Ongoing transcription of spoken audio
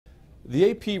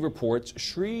The AP reports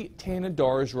Shri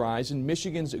Thanedar's rise in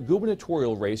Michigan's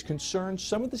gubernatorial race concerns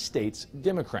some of the state's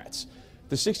Democrats.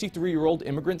 The 63-year-old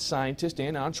immigrant scientist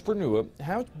and entrepreneur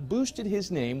has boosted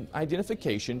his name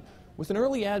identification with an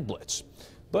early ad blitz.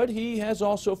 But he has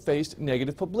also faced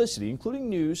negative publicity, including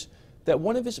news that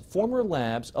one of his former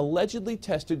labs allegedly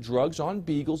tested drugs on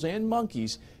beagles and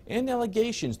monkeys, and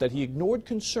allegations that he ignored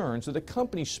concerns that a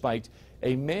company spiked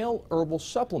a male herbal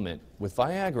supplement with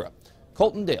Viagra.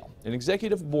 Colton Dale, an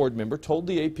executive board member, told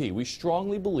the AP, "We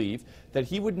strongly believe that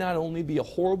he would not only be a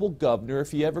horrible governor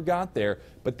if he ever got there,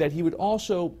 but that he would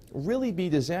also really be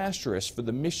disastrous for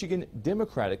the Michigan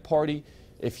Democratic Party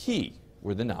if he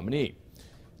were the nominee."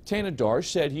 Thanedar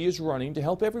said he is running to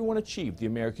help everyone achieve the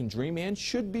American dream and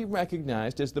should be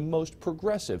recognized as the most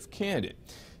progressive candidate.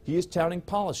 He is touting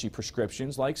policy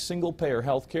prescriptions like single-payer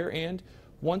health care and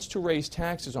wants to raise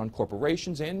taxes on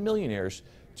corporations and millionaires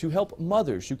to help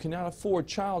mothers who cannot afford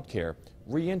child care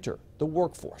re-enter the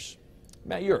workforce.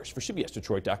 Matt Yurus for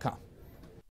CBSDetroit.com.